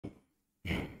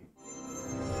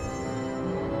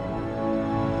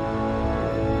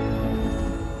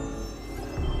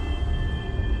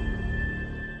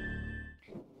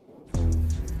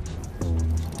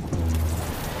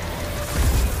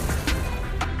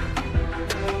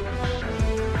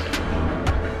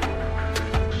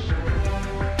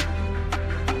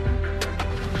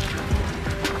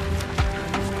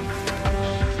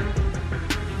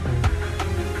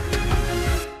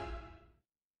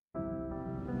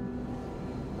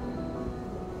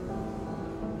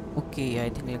Okay, I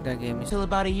think like the game is. Till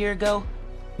about a year ago,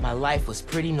 my life was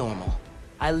pretty normal.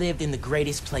 I lived in the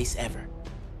greatest place ever.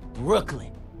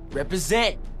 Brooklyn.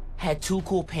 Represent. Had 2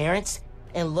 cool parents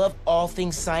and loved all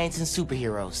things science and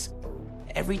superheroes.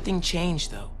 Everything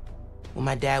changed though, when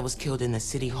my dad was killed in the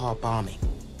City Hall bombing.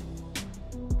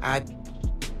 I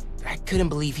couldn't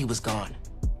believe he was gone.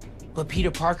 But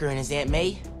Peter Parker and his Aunt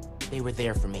May, they were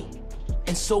there for me.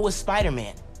 And so was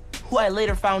Spider-Man, who I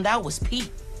later found out was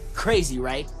Pete. Crazy,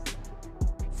 right?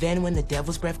 Then when the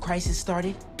Devil's Breath crisis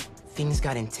started, things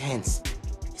got intense.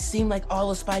 It seemed like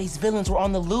all of Spidey's villains were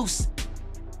on the loose.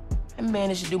 I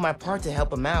managed to do my part to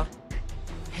help him out.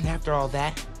 And after all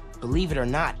that, believe it or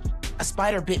not, a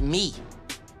spider bit me.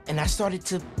 And I started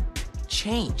to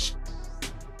change.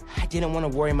 I didn't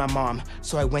want to worry my mom,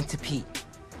 so I went to Pete.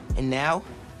 And now,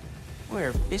 we're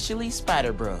officially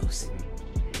Spider Bros.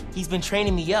 He's been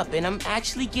training me up, and I'm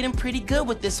actually getting pretty good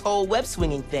with this whole web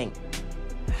swinging thing.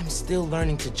 I'm still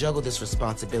learning to juggle this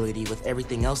responsibility with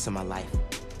everything else in my life.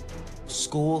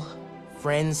 School,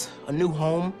 friends, a new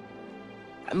home.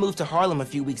 I moved to Harlem a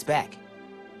few weeks back.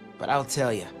 But I'll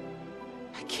tell you,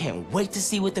 I can't wait to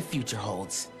see what the future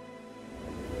holds.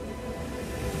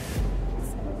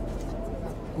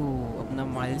 अपना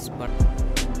miles पर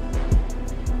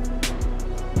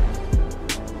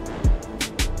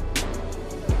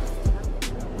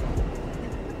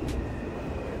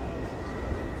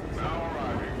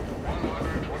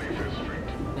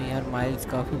यार miles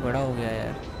काफ़ी बड़ा हो गया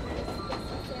यार।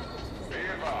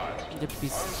 जब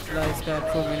पिछला इसका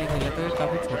एपिसोड मैंने खेला तो ये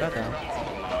काफ़ी छोटा था।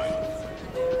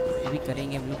 अभी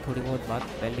करेंगे हम लोग थोड़ी बहुत बात,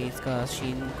 पहले इसका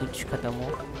सीन कुछ ख़त्म हो।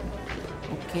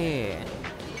 ओके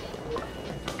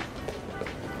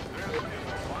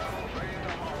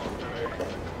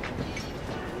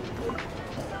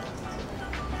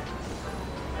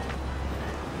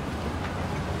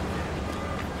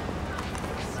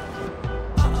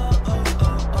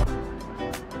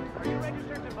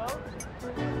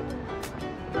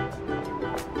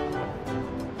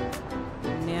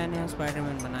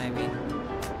स्पाइडरमैन बनाए भी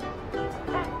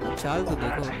चाल तो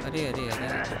देखो। अरे अरे अरे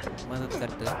मदद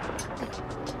करते हो।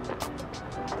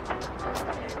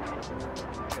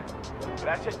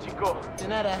 Gracias, chico. De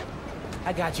nada.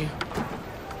 I got you.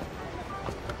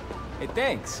 Hey,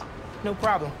 thanks. No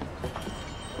problem.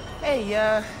 Hey,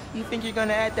 you think you're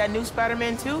gonna add that new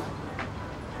Spider-Man too?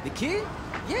 The kid?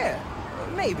 Yeah,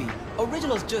 maybe.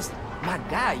 Original's just my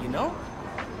guy, you know?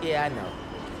 Yeah, I know.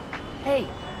 Hey,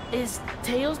 is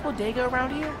Teo's bodega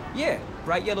around here? Yeah,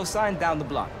 bright yellow sign down the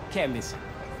block. Can't miss it.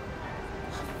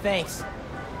 Thanks.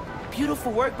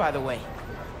 Beautiful work, by the way.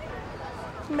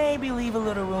 Maybe leave a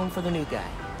little room for the new guy,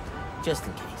 just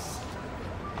in case.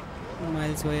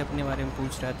 Miles भाई अपने बारे में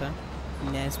पूछ रहा था,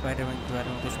 नया Spiderman के बारे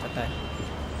में कुछ पता है?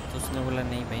 तो उसने बोला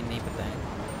नहीं भाई नहीं पता है।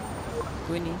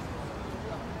 कोई नहीं।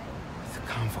 The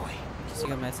convoy. किसी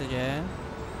का मैसेज है?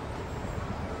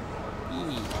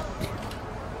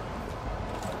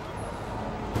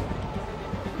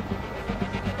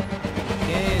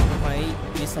 भाई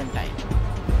मिशन टाइम।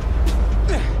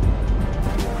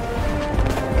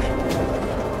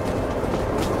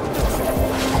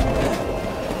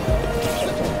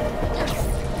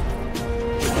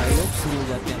 भाई लोग शुरू हो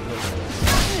जाते हैं हम लोग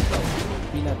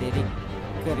बिना देरी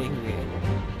करे हुए।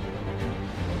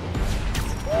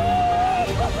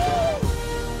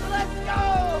 Let's go!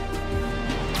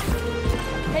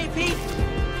 Hey Pete,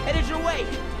 headed your way.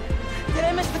 Did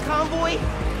I miss the convoy?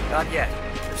 Not yet.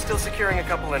 Still securing a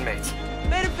couple inmates.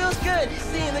 Man, it feels good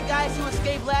seeing the guys who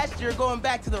escaped last year going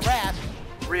back to the raft.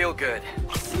 Real good.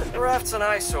 The raft's an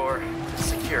eyesore.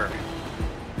 Secure.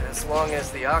 As long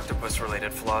as the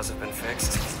octopus-related flaws have been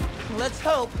fixed. Let's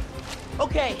hope.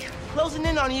 Okay, closing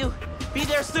in on you. Be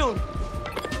there soon.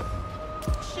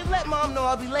 Should let Mom know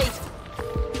I'll be late.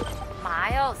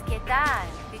 Miles, ¿qué tal?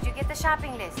 Did you get the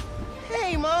shopping list?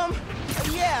 Hey, Mom.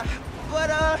 Yeah,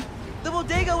 but, the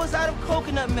bodega was out of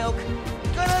coconut milk.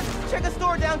 Gonna check a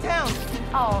store downtown.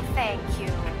 Oh, thank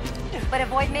you. But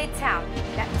avoid Midtown.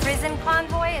 That prison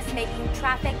convoy is making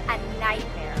traffic a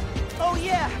nightmare. Oh,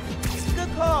 yeah.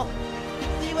 Good call.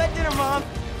 See you at dinner, Mom.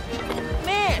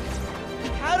 Man,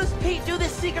 how does Pete do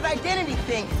this secret identity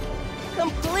thing?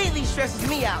 Completely stresses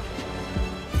me out.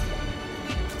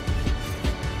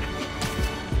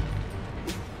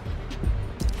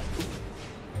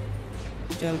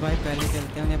 चल भाई पहले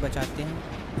चलते हैं, उन्हें बचाते हैं।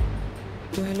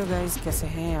 तो hello guys, कैसे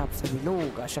हैं आप सभी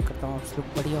लोग? आशा करता हूँ आप सब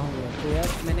बढ़िया होंगे। तो यार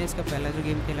मैंने इसका पहला जो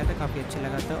गेम खेला था काफ़ी अच्छा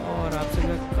लगा था और आप सभी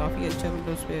का काफ़ी अच्छा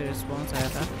मतलब उस पर रिस्पॉन्स आया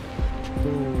था, तो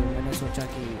मैंने सोचा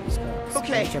कि इसका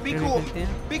चैप्टर भी खेलते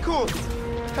हैं। Be cool.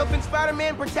 Helping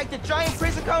Spider-Man protect a giant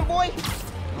prison convoy?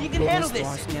 You can handle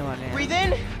this. Breathe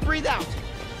in, breathe out.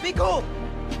 Be cool.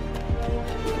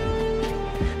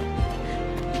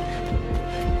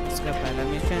 इसका पहला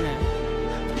मिशन है।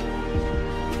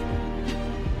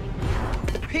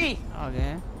 Pete, आ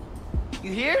गए।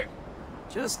 you here?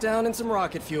 Just down in some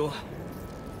rocket fuel.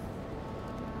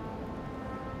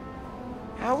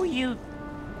 How are you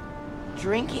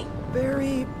drinking?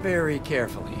 Very, very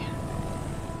carefully.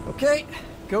 Okay,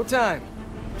 go time.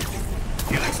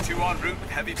 Helix 2 en route with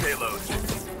heavy payload.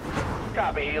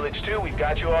 Copy, Helix 2. We've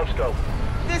got you on scope.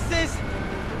 This is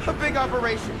a big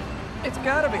operation. It's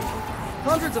gotta be.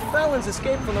 Hundreds of felons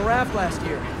escaped from the raft last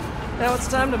year. Now it's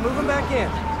time to move them back in.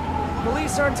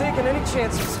 Police aren't taking any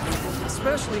chances,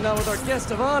 especially not with our guest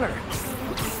of honor.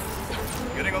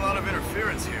 Getting a lot of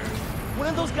interference here. One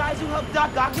of those guys who helped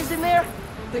Doc Ock is in there?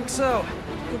 Think so.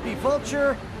 Could be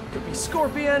Vulture, could be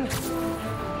Scorpion,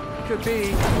 could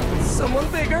be someone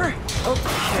bigger.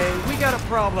 Okay, we got a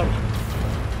problem.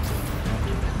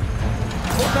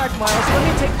 Hold back, Miles. Let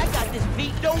me take... I got this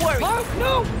beat, don't worry. Miles,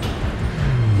 no!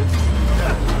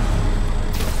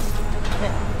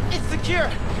 It's secure.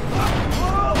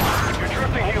 You're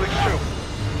drifting, Helix 2.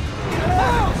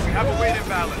 We have a weight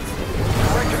imbalance.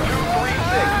 Corrector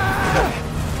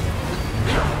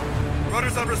 236.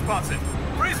 Rudder's unresponsive.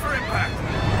 Brace for impact.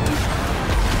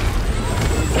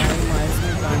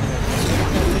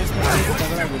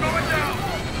 Going down.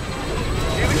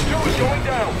 Helix 2 is going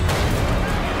down.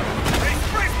 Brace,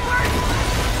 brace, brace!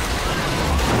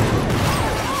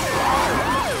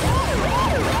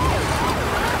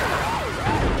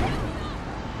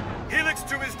 Helix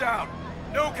 2 is down.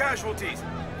 No casualties.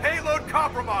 Payload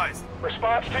compromised.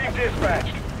 Response team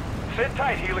dispatched. Sit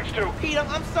tight, Helix 2. Pete,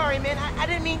 I'm sorry, man. I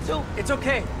didn't mean to. It's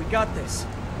okay. We got this.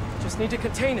 Just need to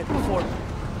contain it before...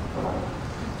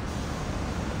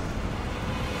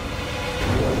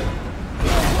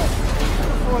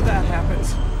 Before that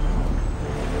happens.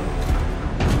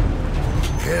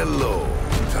 Hello,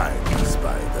 tiny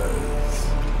spiders.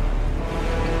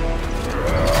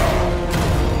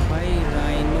 भाई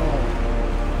rhino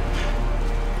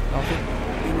काफी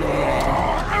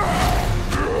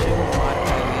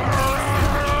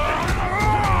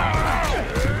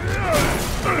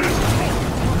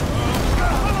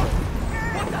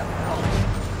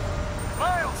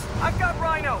Miles, I've got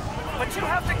Rhino, but you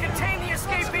have to contain the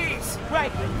escapees.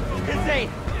 Right. Contain.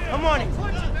 I'm on it.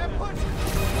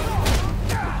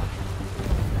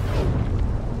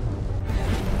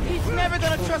 He's never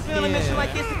gonna trust me on a mission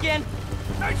like this again.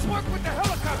 Nice work with the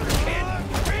helicopter, kid.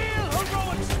 Real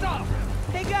heroic stuff.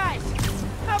 Hey guys,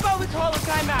 how about we call a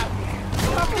timeout?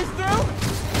 Talk this through?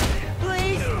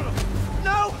 Please?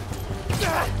 No?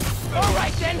 All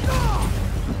right then.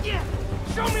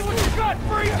 Show me what you got,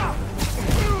 Freak!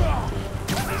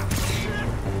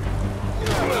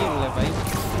 भाई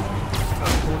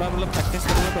थोड़ा मतलब practice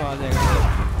करोगे तो आ जाएगा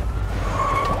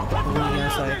भूल गया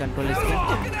सारे control इसके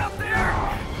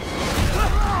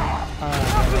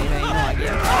हाँ भाई राइनो आ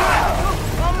गया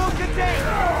Almost contained.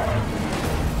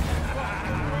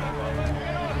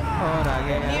 और आ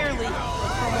गया Nearly.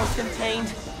 Almost contained.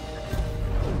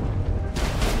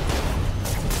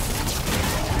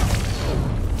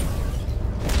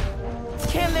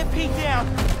 Can't let Pete down.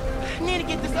 Need to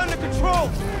get this under control.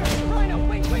 Rhino,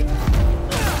 wait!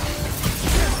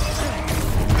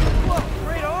 Whoa,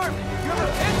 great arm! You're the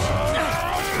pitch!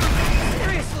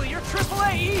 Seriously, you're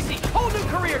AAA easy! Whole new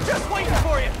career just waiting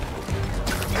for you!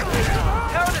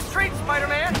 Power the street,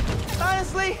 Spider-Man!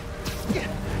 Honestly,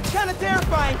 kind of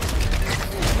terrifying.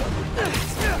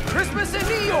 Christmas in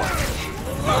New York!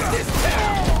 Love this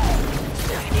town!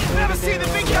 Never seen the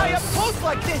big guy up close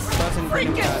like this!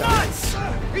 Freaking nuts!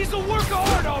 He's a work of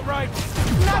art, all right!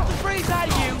 Not the phrase I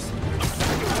use.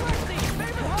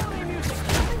 Favorite holiday music!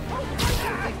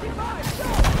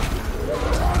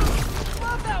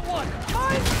 Love that one!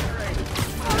 Mine?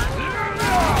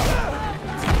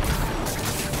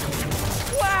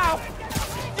 Wow!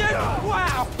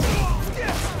 Wow!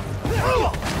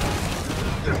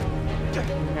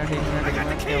 I got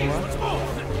the keys! Let's move!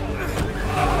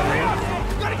 Hurry up!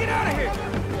 Gotta get out of here!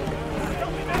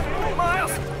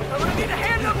 Miles, I'm gonna need a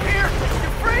hand up here!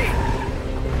 You're free!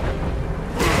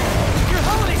 Your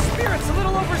holiday spirit's a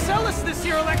little overzealous this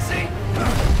year, Alexei!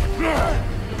 No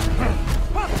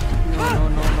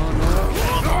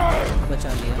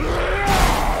बचा लिया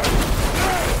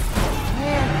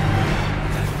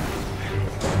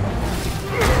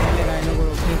पहले rhino को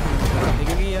रोकने की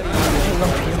क्योंकि यार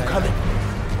I'm coming.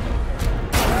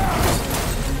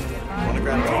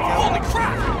 Holy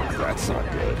crap! That's not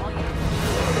good.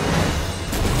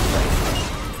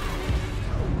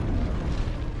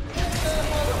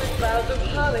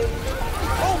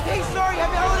 Oh, hey, sorry,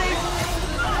 happy holidays.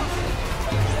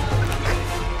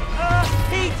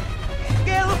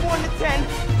 1 to 10.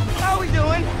 How we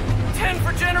doing? 10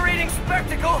 for generating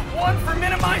spectacle, 1 for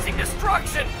minimizing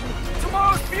destruction.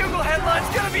 Tomorrow's Bugle headline's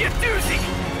gonna be a doozy.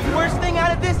 Worst thing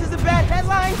out of this is a bad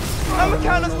headline. I'ma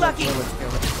count us lucky.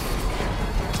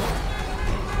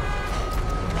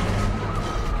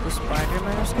 तो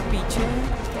Spiderman उसके पीछे है।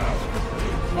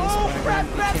 Oh, crap,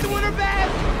 the winter bad.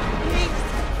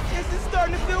 This is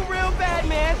starting to feel real bad,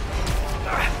 man.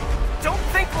 Don't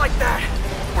think like that.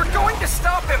 We're going to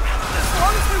stop him, as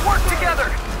long as we work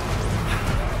together.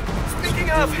 Speaking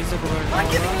of, mind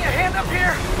giving me a hand up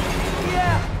here?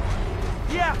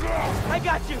 Yeah, I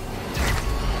got you.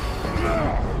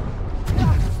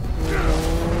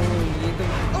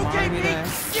 Okay, Pete.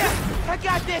 Yeah, I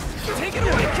got this. Take it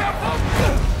away, Capo.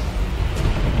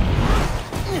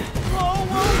 Whoa,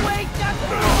 wait, that's the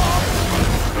wall.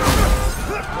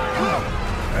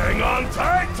 Hang on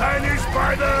tight, tiny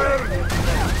spider!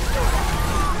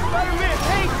 Spider-Man,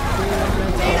 hey!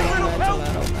 Need a little help?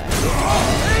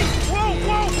 Hey, whoa!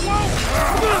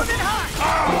 Move it high!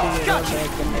 Gotcha!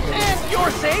 And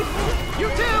you're safe! You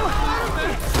too!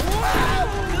 Wow!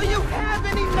 Do you have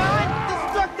any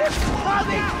non-destructive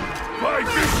clothing? By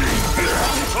fishing!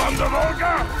 On the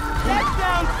Volga! That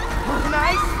sounds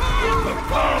nice! The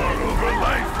power over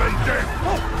life and death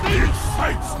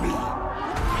excites me!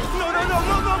 No!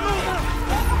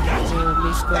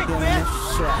 Miss कर दिया मैंने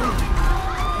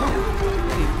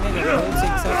इतने गड़बड़ से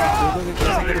एक साथ दो के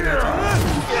कैसे करूँगा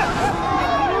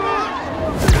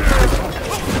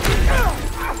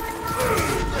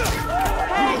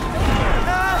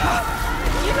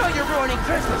You know you're ruining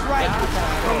Christmas, right?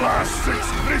 The last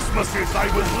 6 Christmases I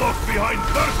was locked behind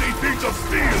 30 feet of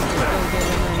steel!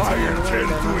 I intend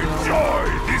to enjoy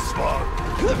this one!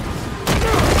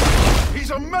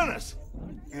 He's a menace!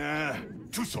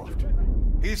 Too soft.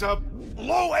 He's a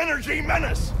low-energy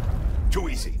menace. Too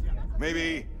easy.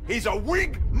 Maybe he's a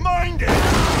weak-minded.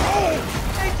 Oh!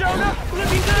 Hey, Jonah,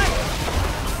 looking good.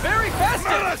 Very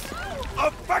festive. Menace! A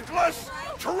feckless,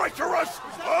 treacherous,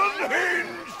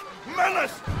 unhinged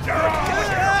menace!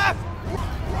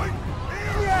 Right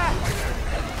here!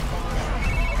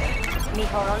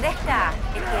 Mijo, ¿dónde está?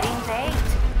 It's getting late.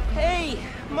 Hey,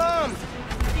 Mom.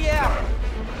 Yeah,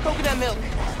 coconut milk.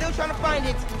 Still trying to find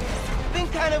it. Been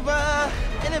kind of,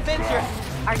 an adventure.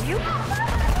 Are you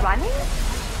running?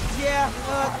 Yeah,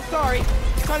 sorry.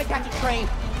 Trying to catch a train.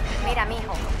 Mira,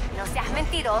 mijo, no seas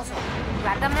mentiroso.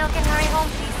 Grab the milk and hurry home,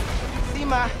 please. Sí,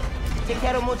 ma. Te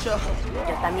quiero mucho.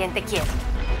 Yo también te quiero.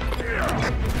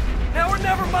 Now or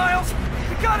never, Miles.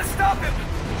 We gotta stop him.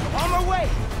 On my way.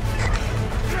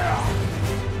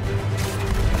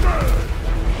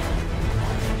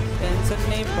 Tension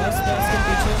नहीं बस के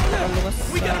पीछे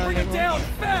We gotta bring him down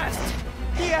fast.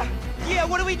 Yeah,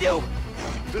 what do we do?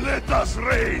 Let us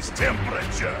raise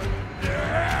temperature.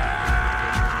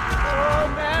 Oh,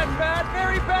 bad,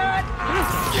 very bad.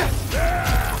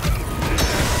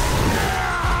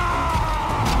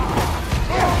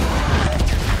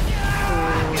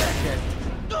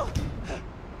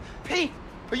 Pete,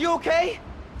 are you okay?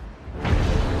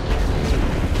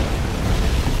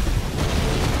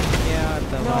 क्या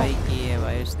दवाई की है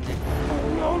भाई उसने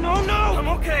No! I'm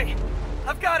okay.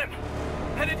 I've got him.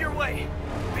 Headed your way.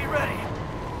 Be ready.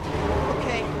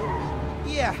 Okay.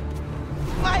 Yeah.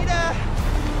 Might,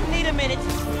 need a minute.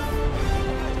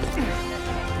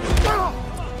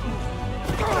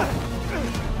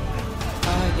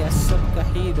 आ गया सबका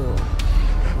hero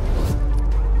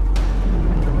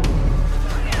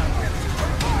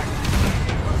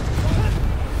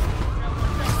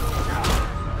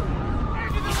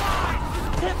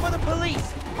Tip for the police.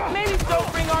 Maybe don't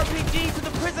bring RPGs to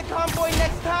the prison convoy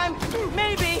next time.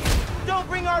 Maybe don't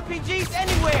bring RPGs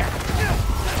anywhere.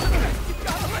 You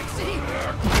got him, Lexi.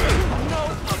 No.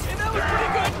 Okay, that was pretty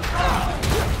good.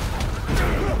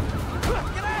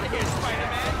 Get out of here,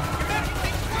 Spider-Man. You better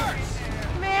think first.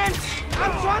 Man,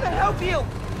 I'm trying to help you.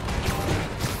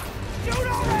 Shoot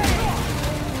already.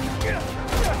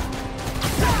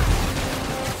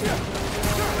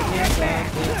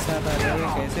 एक साथ आ जाओगे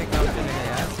कैसे काम चलेगा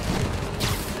यार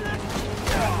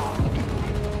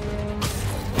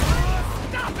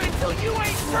Stop until you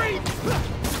ain't free.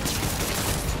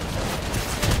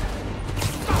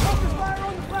 Focus fire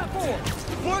on the platform.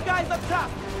 More guys up top.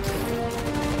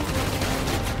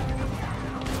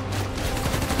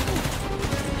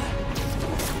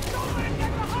 Don't let him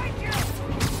get behind you.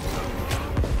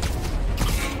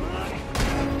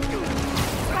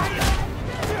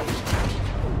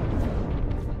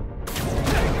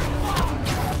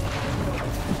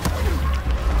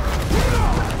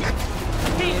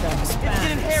 It's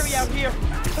getting hairy out here.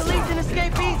 Police and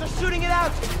escapees are shooting it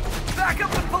out. Back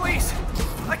up the police.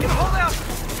 I can hold out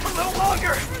a little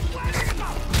longer.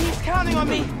 He's counting on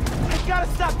me. I gotta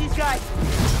stop these guys.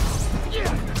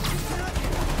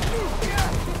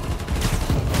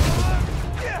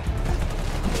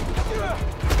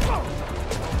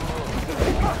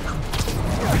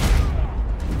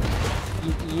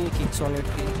 ये kick solid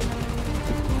थी।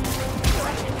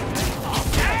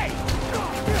 Hey!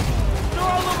 They're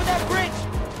all over that bridge.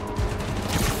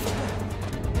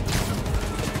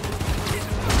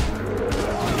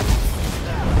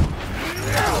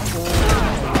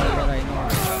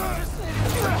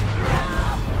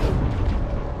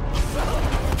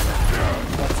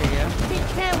 He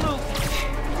can't lose.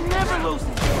 Never loses.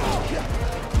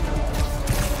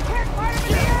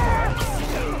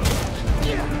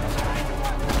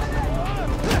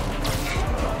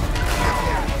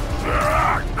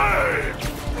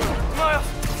 Miles,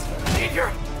 need your...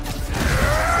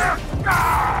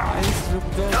 रुक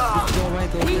जाओ भाई,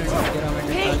 2 minute जरा मैं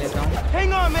निकाल लेता हूँ।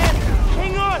 Hang on, man.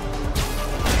 Hang on.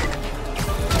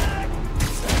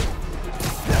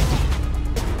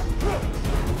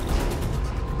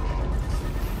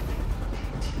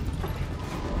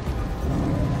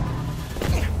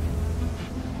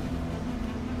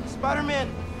 Spider-Man,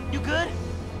 you good?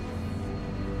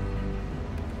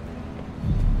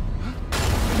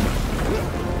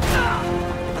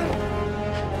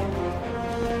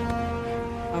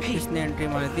 अब किसने एंट्री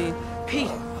मारी थी?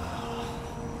 Pete.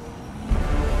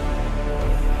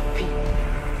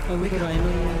 अभी तो राइनो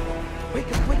ही है।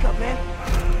 Wake up, man.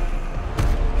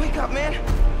 Wake up, man.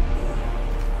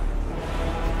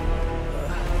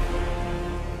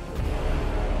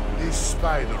 This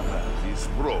Spider-Man is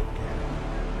broken.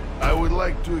 I would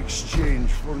like to exchange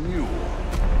for new one.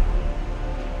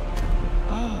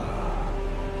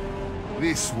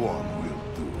 This one will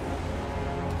do.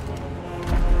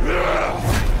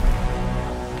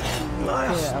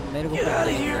 Miles, अब मेरे को get out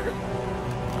of here.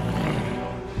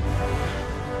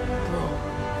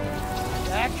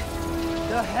 Back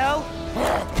the hell?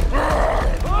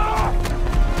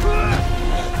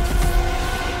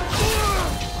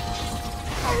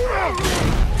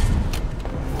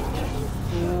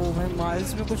 ओ भाई, miles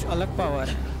में कुछ अलग power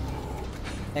है।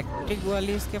 Active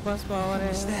वाली इसके पास पावर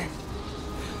है।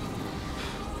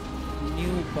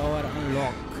 New power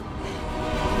unlock.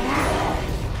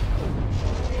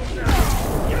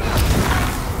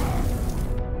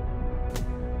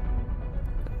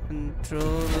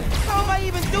 Control. How am I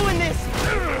even doing this?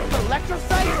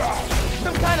 Electrocyte?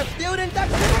 Some kind of field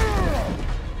induction?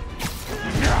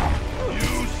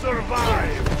 You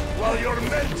survive while your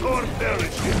mentor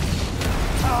perishes.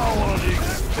 How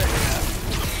unexpected.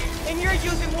 And you're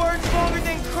using words longer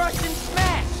than crush and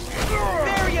smash.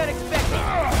 Very unexpected.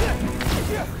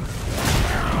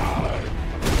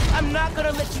 I'm not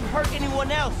gonna let you hurt anyone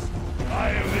else. I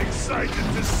am excited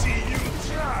to see you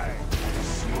try,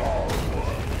 small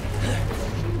one.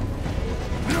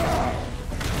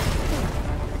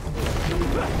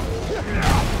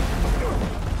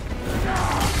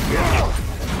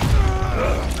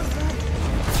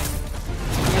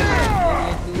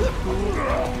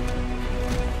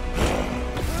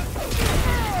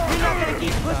 You're not gonna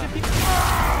keep pushing people.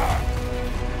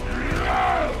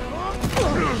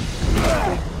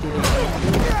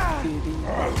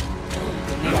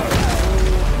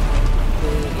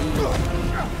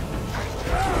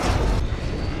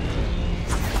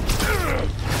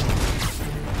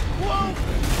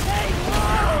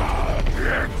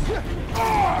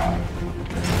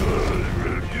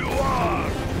 You are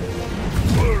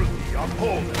worthy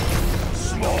opponent,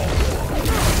 small one.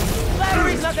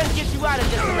 Flattery's not gonna get you out of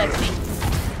this, Alexei.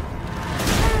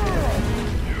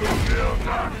 You will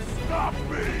not stop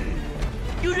me.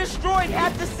 You destroyed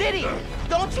half the city.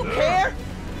 Don't you care?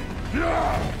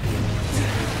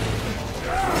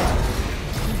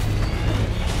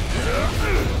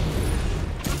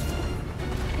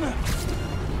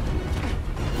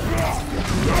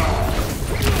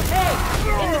 Hey,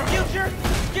 in the future,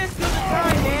 just do the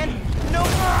time, man. No.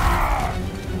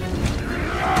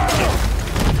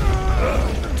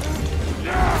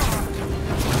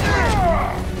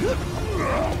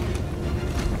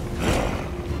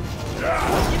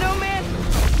 You know, man,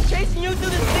 chasing you through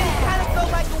the city kind of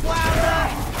felt like a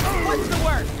wild, what's the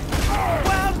word?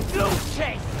 Wild goose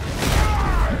chase.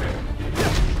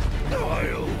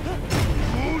 Wild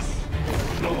goose?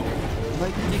 No.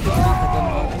 भाई कितनी जल्दी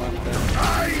खतरनाक मारता है।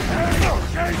 I hate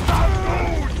chase of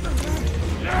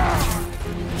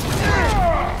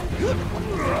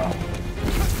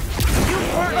You've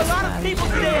hurt a lot of people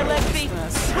today, Alexei.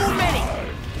 Too many.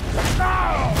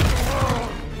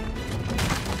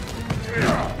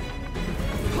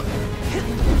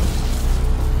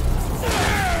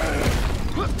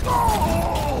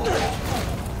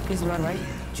 इस बार भाई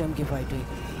जम के फाइट हुई।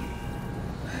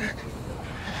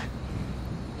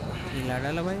 हिला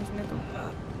डाला भाई इसने तो।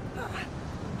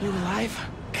 You alive?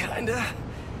 Kinda.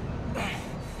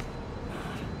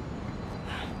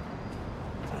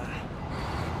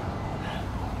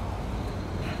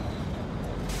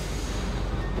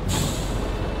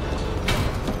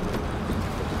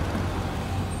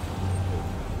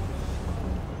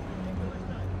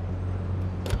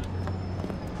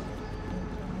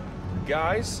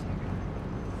 Guys?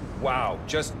 Wow,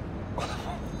 just...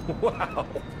 wow.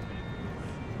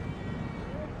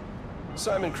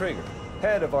 Simon Krieger,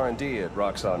 head of R&D at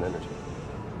Roxxon Energy.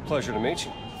 Pleasure to meet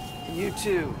you. You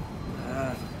too.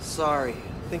 Sorry.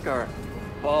 I think our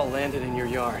ball landed in your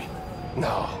yard.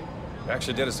 No.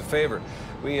 Actually did us a favor.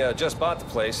 We just bought the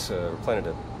place. We're planning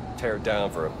to tear it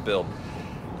down for a build.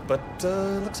 But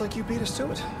looks like you beat us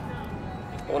to it.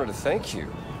 I wanted to thank you.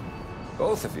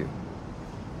 Both of you.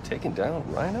 Taking down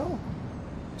Rhino?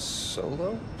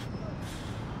 Solo?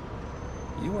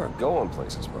 You are going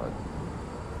places, bud.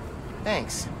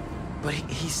 Thanks. But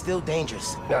he's still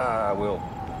dangerous. Nah, we'll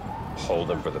hold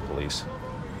him for the police.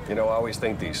 You know, I always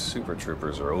think these super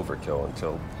troopers are overkill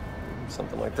until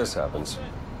something like this happens.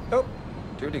 Oh,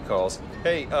 duty calls.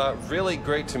 Hey, really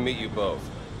great to meet you both.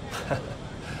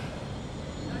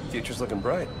 Future's looking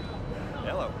bright.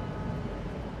 Hello.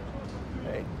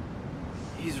 Hey.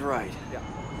 He's right. Yeah.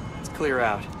 Let's clear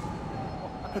out.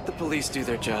 Let the police do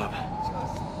their job.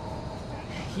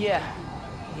 Yeah.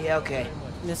 Yeah, okay.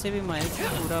 जैसे भी miles का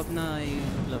पूरा अपना ये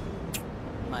मतलब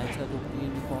miles का जो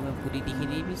uniform है पूरी दिखी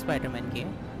नहीं भी स्पाइडरमैन की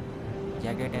है।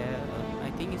 जैकेट है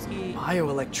आई थिंक इसकी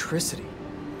Bioelectricity.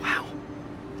 Wow.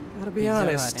 Gotta be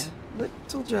honest,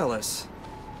 little jealous.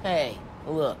 Hey,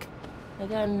 look. I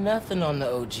got nothing on the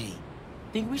OG.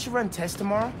 Think we should run tests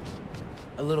tomorrow?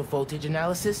 A little voltage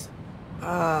analysis?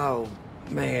 Oh,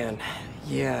 man.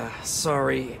 Yeah,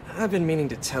 sorry. I've been meaning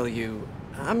to tell you,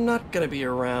 I'm not gonna be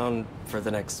around for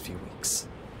the next few weeks.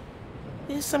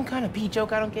 Is some kind of pee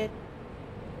joke I don't get?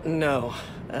 No.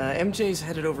 MJ's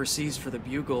headed overseas for the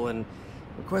Bugle and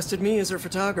requested me as her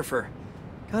photographer.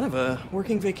 Kind of a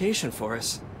working vacation for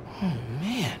us. Oh,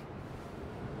 man.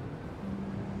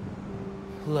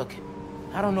 Look,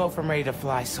 I don't know if I'm ready to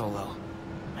fly solo.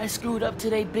 I screwed up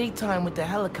today big time with the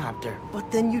helicopter.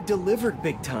 But then you delivered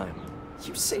big time.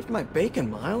 You saved my bacon,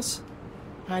 Miles.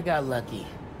 I got lucky.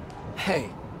 Hey,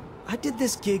 I did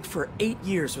this gig for 8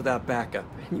 years without backup,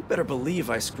 and you better believe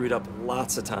I screwed up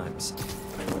lots of times.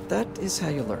 But that is how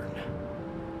you learn.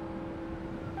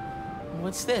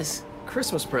 What's this?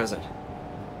 Christmas present.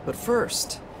 But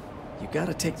first, you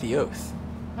gotta take the oath.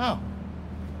 Oh.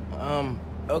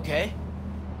 Okay.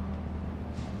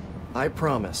 I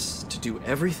promise to do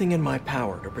everything in my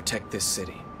power to protect this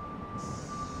city.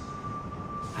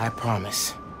 I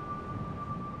promise.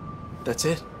 That's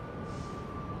it?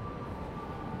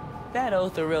 That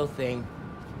oath a real thing?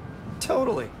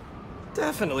 Totally.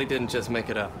 Definitely didn't just make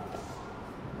it up.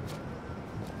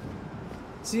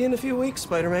 See you in a few weeks,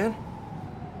 Spider-Man.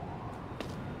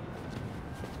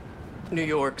 New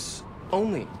York's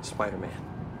only Spider-Man.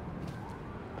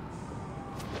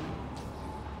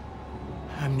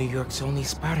 I'm New York's only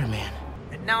Spider-Man.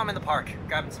 Now I'm in the park,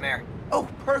 grabbing some air. Oh,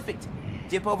 perfect.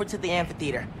 Dip over to the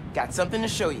amphitheater. Got something to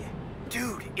show you.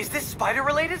 Dude, is this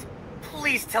spider-related?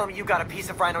 Please tell me you got a piece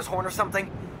of Rhino's horn or something.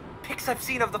 Pics I've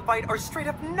seen of the fight are straight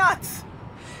up nuts.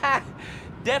 Ha!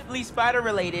 Definitely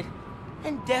spider-related.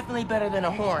 And definitely better than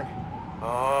a horn.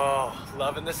 Oh,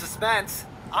 loving the suspense.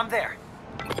 I'm there.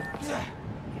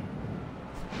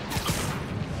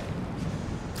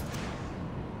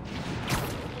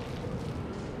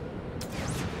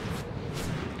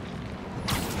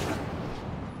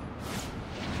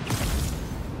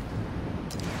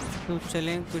 तो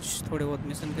चलें कुछ थोड़े बहुत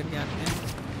mission करके आते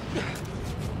हैं।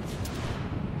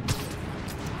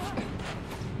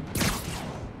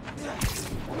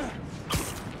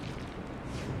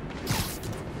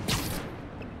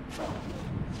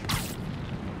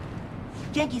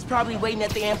 Genki's probably waiting at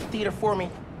the amphitheater for me.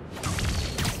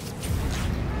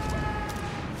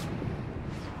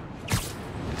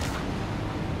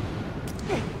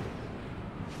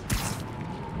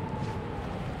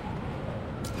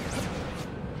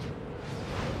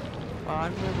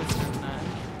 Park में कुछ करना है।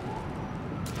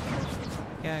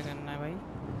 क्या करना है भाई?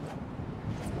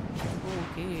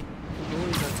 ओके,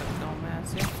 रोल कर सकता हूँ मैं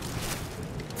ऐसे।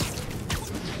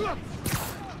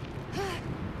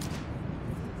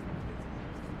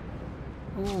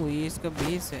 ओह, ये इसका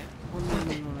बेस है।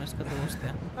 नो, इसका दोस्त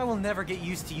है। I will never get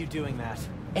used to you doing that.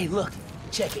 Hey, look.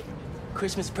 Check it.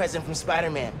 Christmas present from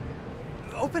Spider-Man.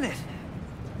 Open it.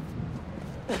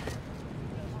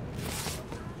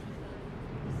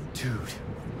 Dude,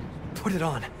 put it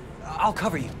on. I'll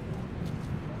cover you.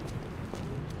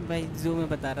 भाई जो मैं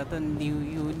बता रहा था new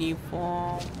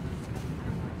uniform.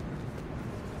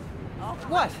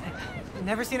 What?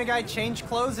 Never seen a guy change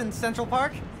clothes in Central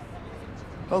Park?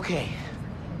 Okay.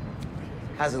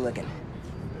 How's it looking?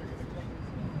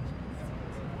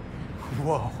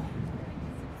 Whoa.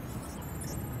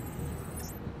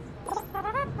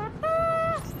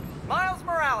 Miles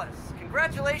Morales,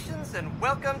 congratulations and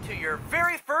welcome to your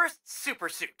very first super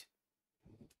suit.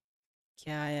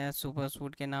 क्या यार super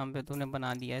suit के नाम पे तूने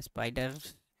बना दिया spider.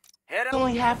 Head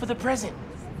Only half of the present.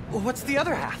 What's the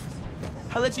other half?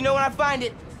 I'll let you know when I find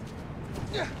it.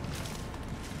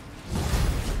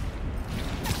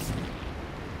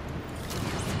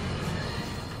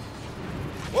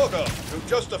 Welcome to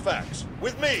Just the Facts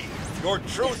with me, your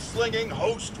truth-slinging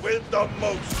host with the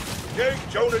most, J.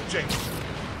 Jonah Jameson.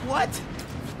 What?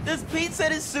 Does Pete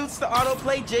set his suits to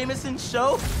autoplay Jameson's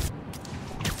show?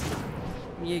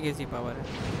 ये कैसी power है?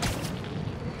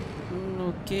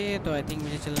 Okay तो I think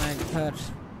मुझे चलना है घर.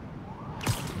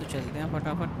 तो चलते हैं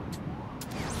फटाफट.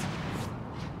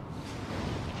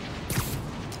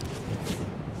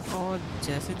 और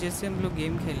जैसे जैसे हम लोग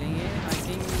गेम खेलेंगे आई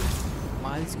थिंक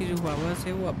माइल्स की जो पावर्स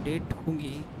है वो अपडेट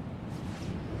होंगी.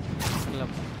 मतलब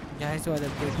जाहिर सी बात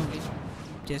अपडेट होंगी.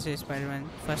 जैसे स्पाइडरमैन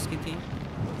फर्स्ट की थी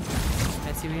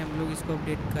ऐसे भी हम लोग इसको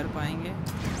अपडेट कर पाएंगे.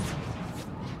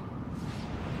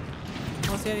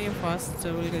 बस यार ये फास्ट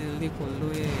ट्रैवल का जल्दी खोल दो.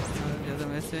 ये इतना ज़्यादा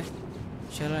मेरे से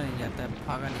चला नहीं जाता है,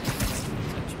 भागा नहीं जाता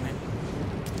सच में.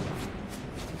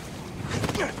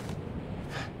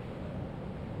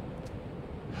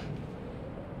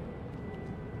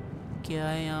 क्या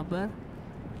है यहाँ पर?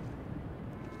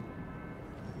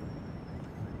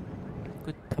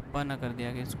 कुछ थप्पा ना कर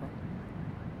दिया कि इसको.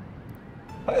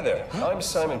 Hi there, I'm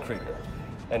Simon Krieger,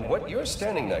 and what you're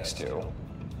standing next to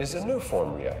is a new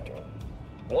form reactor.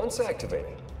 Once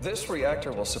activated, this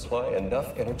reactor will supply enough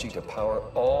energy to power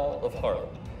all of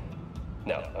Harlem.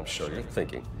 Now, I'm sure you're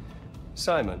thinking,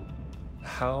 Simon,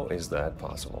 how is that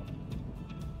possible?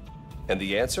 And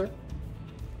the answer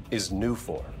is new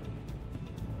form.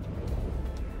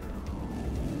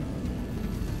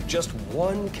 Just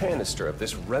one canister of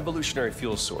this revolutionary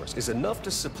fuel source is enough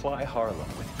to supply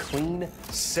Harlem with clean,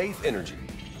 safe energy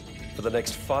for the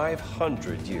next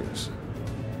 500 years.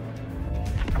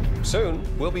 Soon,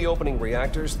 we'll be opening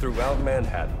reactors throughout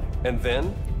Manhattan, and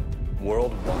then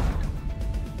worldwide.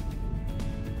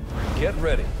 Get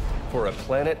ready for a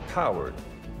planet powered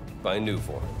by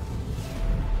Nuform.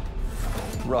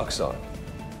 Roxxon,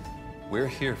 we're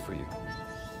here for you.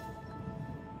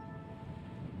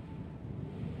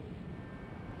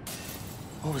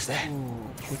 What was that?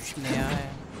 कुछ नया है.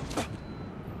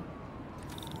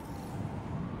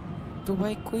 तो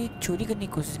भाई कोई चोरी करने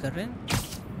की कोशिश कर रहे हैं.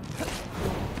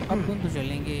 अपन तो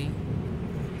चलेंगे ही.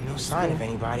 No sign of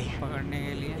anybody. पकड़ने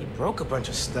के लिए. They broke a bunch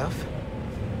of stuff.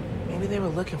 Maybe they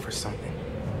were looking for something.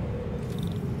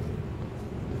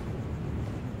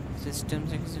 System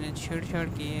से किसी ने छेड़छाड़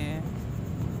की है.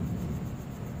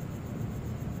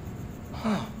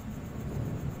 Huh.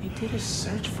 They did a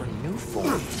search for new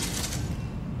form.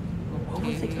 What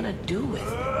were they gonna do with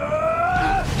it?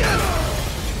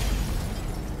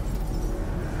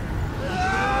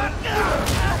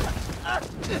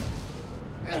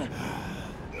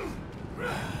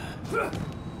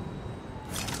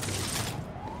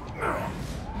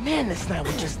 Man, this night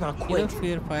would just not ये quit. तो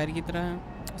फिर fire की तरह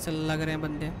ऐसे लग रहे हैं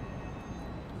बंदे.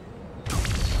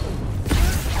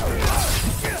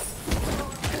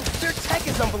 Their tech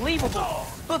is unbelievable,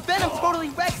 but Venom totally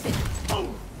wrecks it.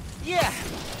 Yeah,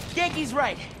 Yankee's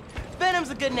right. Venom's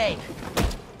a good name.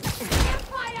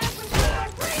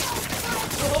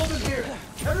 Hold him here.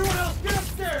 Everyone else, get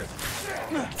upstairs.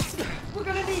 We're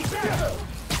gonna need backup.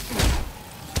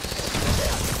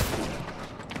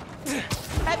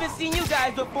 Haven't seen you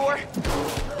guys before.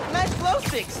 Nice glow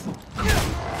sticks.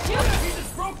 He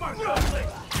just broke my leg.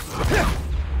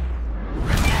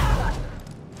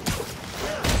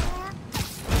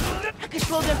 I can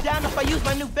slow them down if I use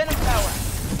my new Venom power.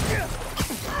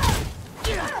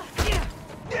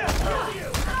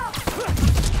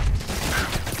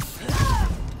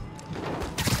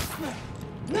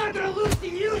 Not gonna lose to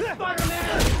you, Spider-Man.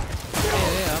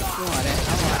 आप क्यों आ रहे हैं?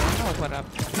 हम आ रहे हैं ना ऊपर. आप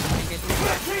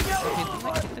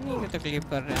कितनी तकलीफ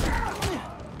कर रहे हैं.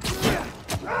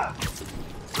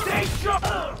 Stay sharp.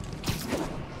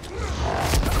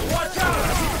 Watch out.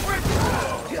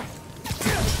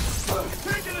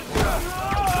 Taking a shot.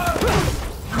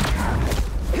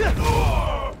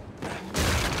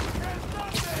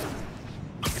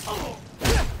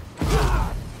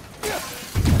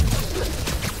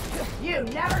 You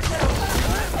never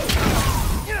know.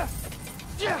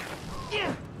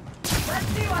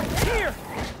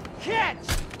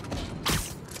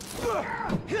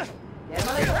 Get him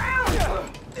on the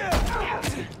ground!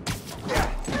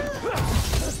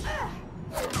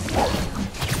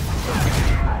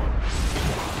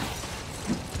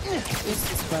 इस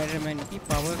स्पाइडरमैन की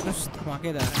पावर कुछ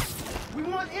धमाकेदार है। We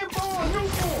want info on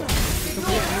Newport! तो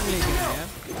पूरा टीम लेके आया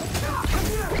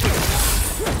यार।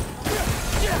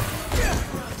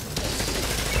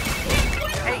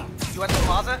 Hey, you at the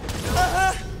plaza?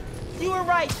 You were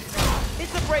right.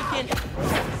 It's a break-in.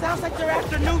 Sounds like they're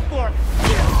after new form.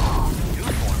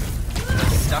 New form?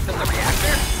 Stuff in the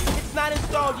reactor? It's not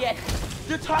installed yet.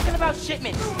 They're talking about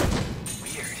shipments.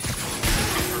 Weird.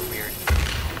 Super weird.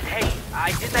 Hey,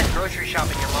 I did that grocery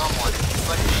shopping your mom wanted,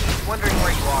 but she's wondering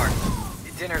where you are.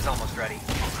 Dinner's almost ready.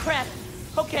 Crap.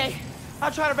 Okay,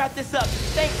 I'll try to wrap this up.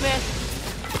 Thanks, man.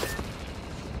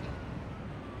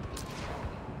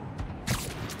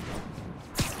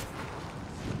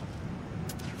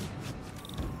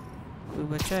 कोई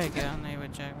बच्चा है क्या? नहीं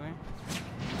बच्चा है कोई।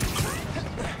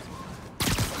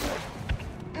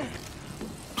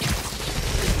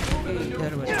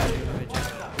 इधर बच्चा है, इधर बच्चा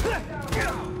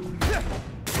है।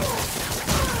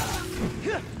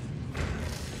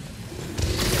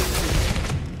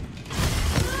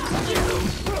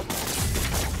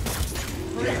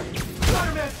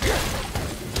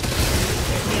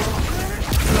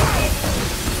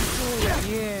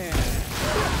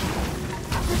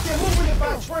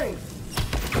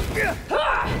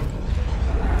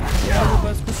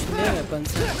 बस कुछ ले अपन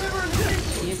से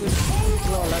ये कुछ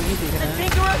तो अलग ही दिख रहा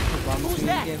है बाबू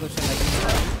के कुछ अलग ही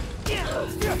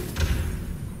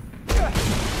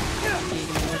एक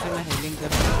नंबर से मैं हीलिंग कर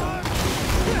रहा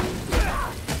हूँ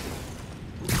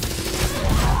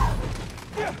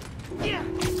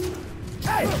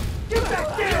Hey, get back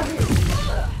down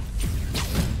here!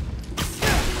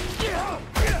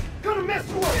 Gonna mess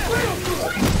you up real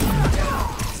good!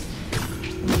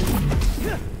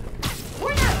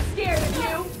 We're not scared of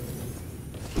you!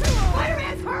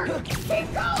 Spider-Man's hurt!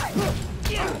 Keep going!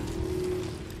 Get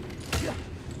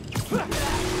him out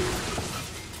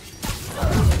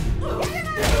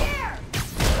of here!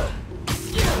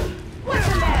 What's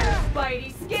the matter,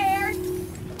 Spidey? Scared?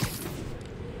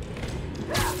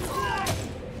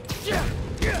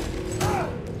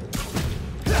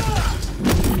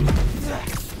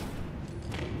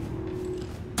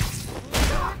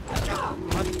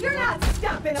 You're not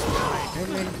stopping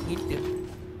him!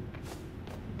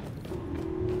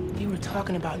 We were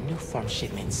talking about new form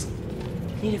shipments.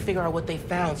 Need to figure out what they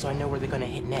found so I know where they're gonna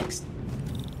hit next.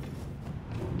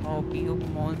 OP को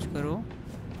मौज करो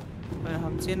पर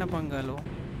हमसे न पंगा लो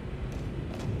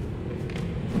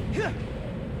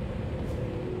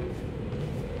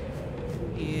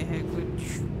ये है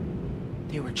कुछ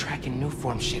They were tracking new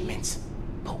form shipments.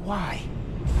 But why?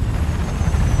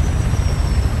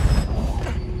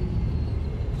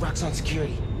 Rock's on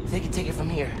security. They can take it from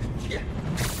here.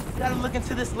 Gotta look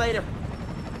into this later.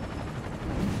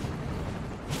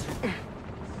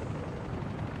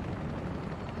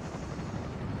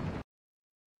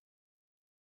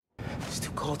 It's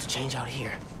too cold to change out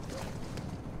here.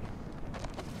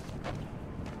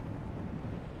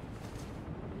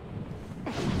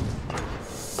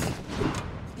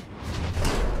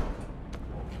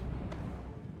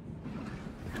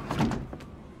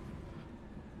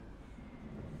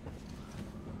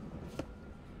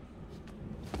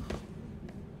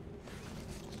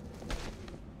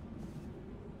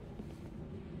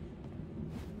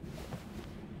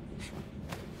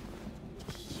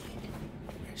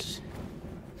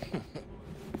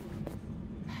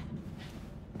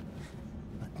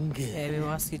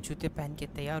 एविवास के जूते पहन के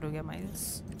तैयार हो गया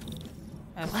miles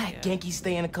Glad Genki's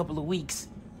staying a couple of weeks.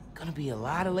 Gonna be a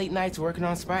lot of late nights working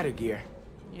on spider gear.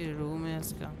 ये room है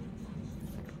इसका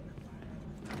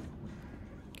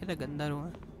कितना गंदा रूम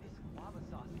है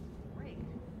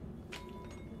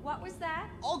What was that?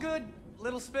 All good.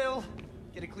 Little spill.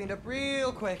 Get it cleaned up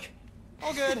real quick.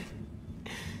 All good.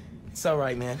 It's all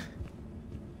right, man.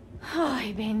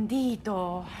 Ay,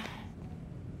 bendito.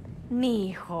 Mi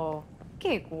hijo.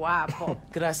 Qué guapo.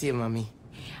 Gracias, mami.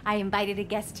 I invited a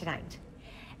guest tonight.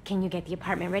 Can you get the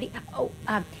apartment ready? Oh,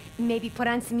 maybe put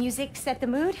on some music, set the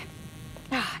mood?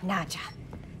 Ah, Naja.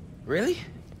 Really?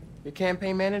 Your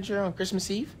campaign manager on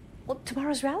Christmas Eve? Well,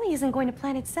 tomorrow's rally isn't going to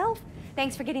plan itself.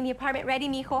 Thanks for getting the apartment ready,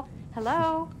 mijo.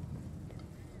 Hello?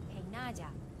 Hey, Naja.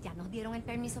 ¿Ya nos dieron el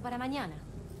permiso para mañana?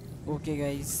 Okay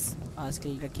guys आज के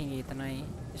लिए रखेंगे इतना ही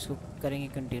इसको करेंगे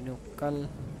continue कल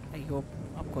I hope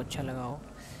आपको अच्छा लगा हो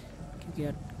क्योंकि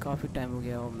यार काफ़ी टाइम हो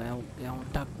गया और मैं हो गया हूँ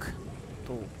टक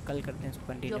तो कल करते हैं इसको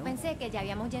continue Yo pensé que ya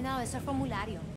habíamos llenado ese formulario.